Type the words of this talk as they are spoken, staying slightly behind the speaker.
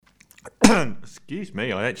Excuse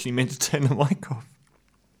me, I actually meant to turn the mic off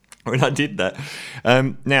when I did that.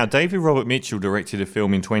 Now, David Robert Mitchell directed a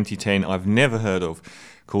film in 2010 I've never heard of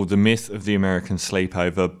called The Myth of the American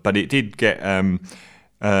Sleepover, but it did get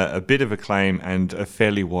a bit of acclaim and a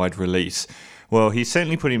fairly wide release. Well, he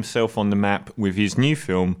certainly put himself on the map with his new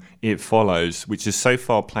film, It Follows, which has so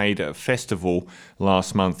far played at a festival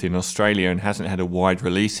last month in Australia and hasn't had a wide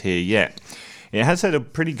release here yet. It has had a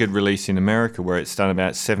pretty good release in America, where it's done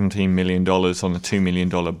about $17 million on a $2 million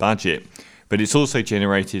budget. But it's also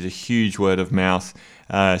generated a huge word of mouth,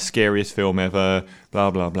 scariest film ever,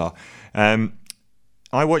 blah, blah, blah.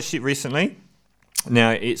 I watched it recently.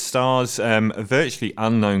 Now, it stars a virtually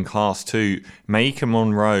unknown cast too. Maika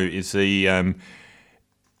Monroe is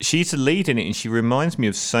she's the lead in it, and she reminds me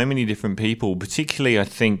of so many different people, particularly, I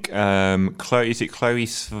think, is it Chloe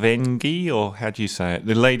Sevigny, or how do you say it?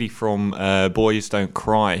 The lady from Boys Don't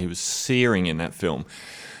Cry, who was searing in that film.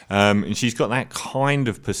 And she's got that kind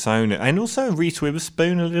of persona. And also Reese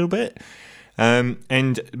Witherspoon a little bit.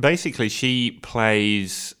 And basically, she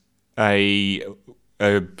plays a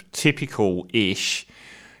typical-ish,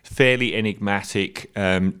 fairly enigmatic,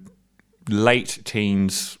 late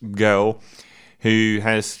teens girl who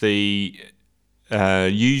has the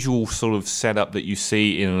usual sort of setup that you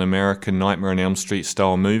see in an American Nightmare on Elm Street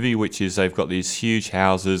style movie, which is they've got these huge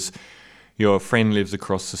houses, your friend lives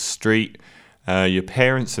across the street, your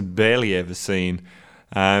parents are barely ever seen,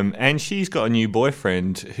 and she's got a new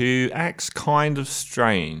boyfriend who acts kind of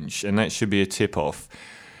strange, and that should be a tip-off.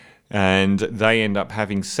 And they end up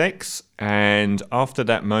having sex, and after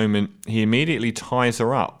that moment, he immediately ties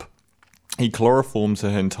her up. He chloroforms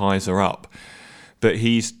her and ties her up. But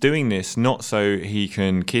he's doing this not so he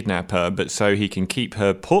can kidnap her, but so he can keep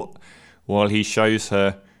her put while he shows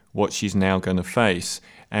her what she's now going to face.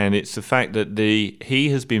 And it's the fact that he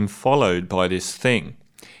has been followed by this thing.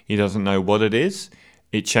 He doesn't know what it is.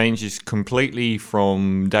 It changes completely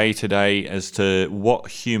from day to day as to what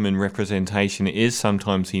human representation it is.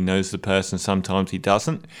 Sometimes he knows the person, sometimes he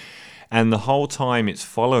doesn't. And the whole time it's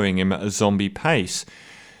following him at a zombie pace.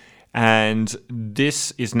 And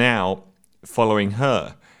this is now following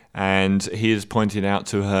her. And he has pointed out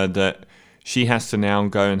to her that she has to now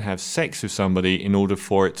go and have sex with somebody in order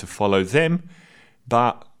for it to follow them.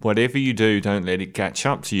 But whatever you do, don't let it catch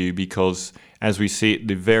up to you, because as we see at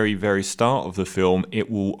the very, very start of the film, it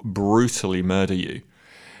will brutally murder you.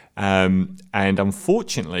 And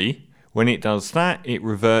unfortunately, when it does that, it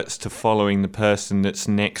reverts to following the person that's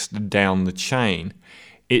next down the chain.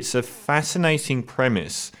 It's a fascinating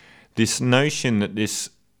premise, this notion that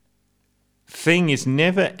this thing is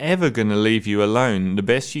never ever going to leave you alone. The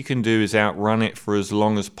best you can do is outrun it for as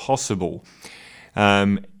long as possible.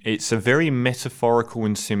 It's a very metaphorical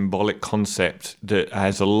and symbolic concept that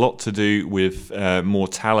has a lot to do with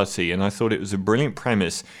mortality, and I thought it was a brilliant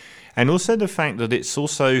premise. And also the fact that it's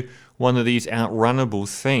also one of these outrunnable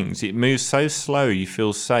things. It moves so slow you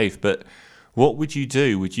feel safe, but what would you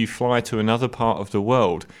do? Would you fly to another part of the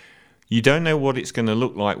world? You don't know what it's going to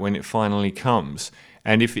look like when it finally comes.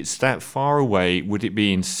 And if it's that far away, would it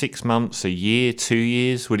be in 6 months, a year, 2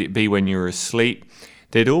 years? Would it be when you're asleep?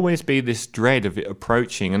 There'd always be this dread of it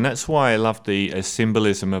approaching, and that's why I love the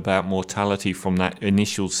symbolism about mortality from that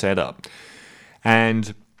initial setup.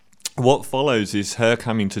 And what follows is her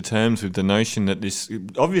coming to terms with the notion that this,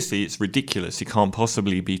 obviously it's ridiculous, it can't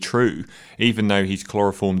possibly be true, even though he's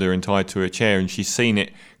chloroformed her and tied to a chair, and she's seen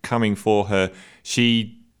it coming for her.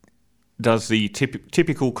 She does the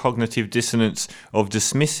typical cognitive dissonance of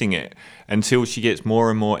dismissing it until she gets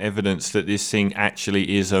more and more evidence that this thing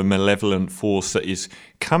actually is a malevolent force that is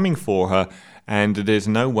coming for her, and there's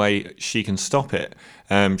no way she can stop it.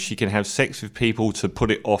 She can have sex with people to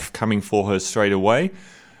put it off coming for her straight away,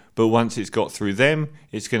 but once it's got through them,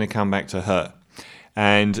 it's going to come back to her.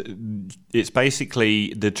 And it's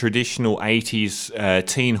basically the traditional 80s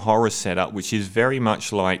teen horror setup, which is very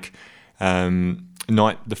much like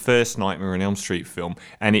the first Nightmare on Elm Street film,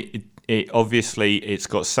 and it obviously it's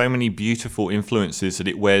got so many beautiful influences that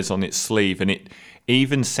it wears on its sleeve, and it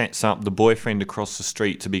even sets up the boyfriend across the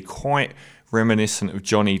street to be quite reminiscent of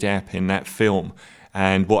Johnny Depp in that film,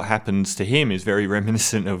 and what happens to him is very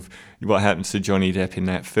reminiscent of what happens to Johnny Depp in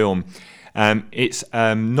that film. It's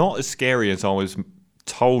not as scary as I was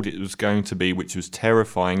told it was going to be, which was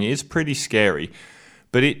terrifying. It is pretty scary.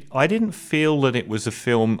 But I didn't feel that it was a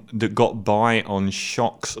film that got by on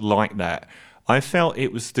shocks like that. I felt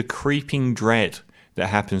it was the creeping dread that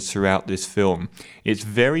happens throughout this film. It's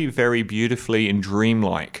very, very beautifully and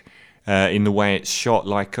dreamlike in the way it's shot.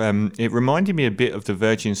 Like it reminded me a bit of The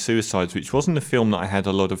Virgin Suicides, which wasn't a film that I had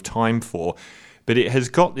a lot of time for. but it has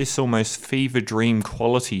got this almost fever dream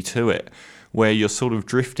quality to it, where you're sort of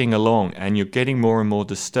drifting along and you're getting more and more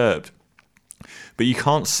disturbed, but you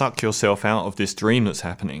can't suck yourself out of this dream that's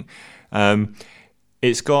happening.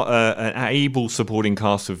 It's got an able supporting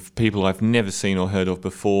cast of people I've never seen or heard of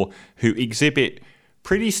before, who exhibit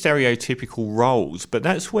pretty stereotypical roles, but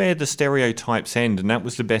that's where the stereotypes end, and that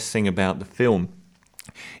was the best thing about the film.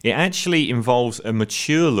 It actually involves a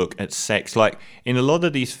mature look at sex. Like in a lot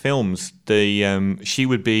of these films, she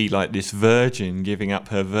would be like this virgin giving up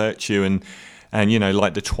her virtue, and you know,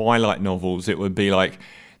 like the Twilight novels, it would be like,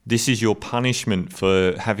 this is your punishment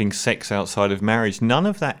for having sex outside of marriage. None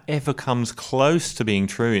of that ever comes close to being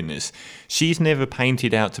true in this. She's never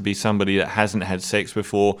painted out to be somebody that hasn't had sex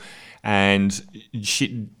before, and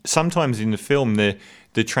sometimes in the film the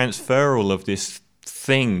transferal of this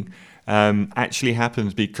thing actually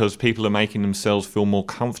happens because people are making themselves feel more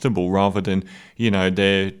comfortable rather than, you know,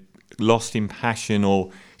 they're lost in passion or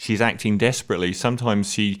she's acting desperately.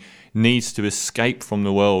 Sometimes she needs to escape from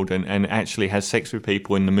the world and actually has sex with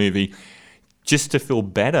people in the movie just to feel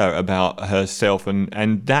better about herself.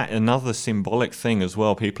 And that, another symbolic thing as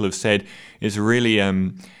well, people have said is really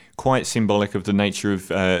quite symbolic of the nature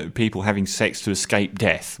of people having sex to escape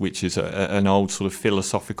death, which is an old sort of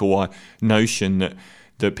philosophical notion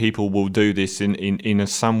that people will do this in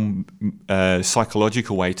some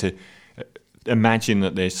psychological way to imagine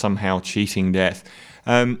that they're somehow cheating death.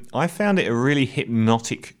 I found it a really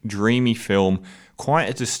hypnotic, dreamy film, quite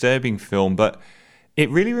a disturbing film, but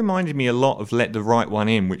it really reminded me a lot of Let the Right One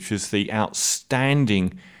In, which was the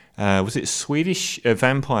outstanding, was it Swedish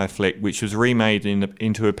vampire flick, which was remade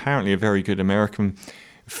into apparently a very good American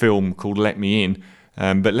film called Let Me In.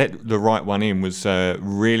 But Let the Right One In was a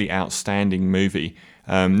really outstanding movie.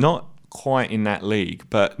 Not quite in that league,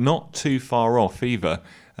 but not too far off either.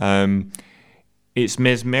 It's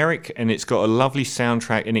mesmeric, and it's got a lovely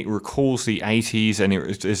soundtrack, and it recalls the 80s, and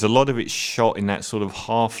there's a lot of it shot in that sort of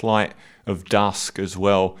half-light of dusk as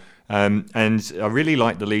well. And I really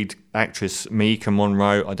like the lead actress, Mika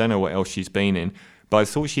Monroe. I don't know what else she's been in, but I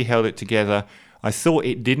thought she held it together. I thought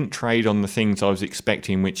it didn't trade on the things I was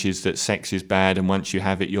expecting, which is that sex is bad, and once you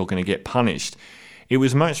have it, you're going to get punished. It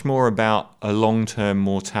was much more about a long-term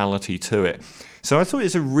mortality to it. So I thought it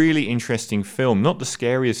was a really interesting film, not the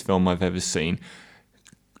scariest film I've ever seen,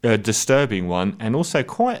 a disturbing one, and also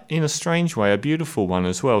quite, in a strange way, a beautiful one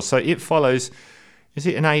as well. So It Follows, is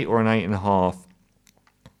it an 8 or an 8.5?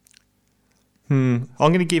 I'm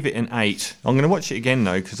going to give it an 8. I'm going to watch it again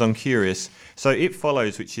though, because I'm curious. So It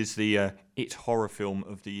Follows, which is the It horror film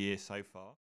of the year so far.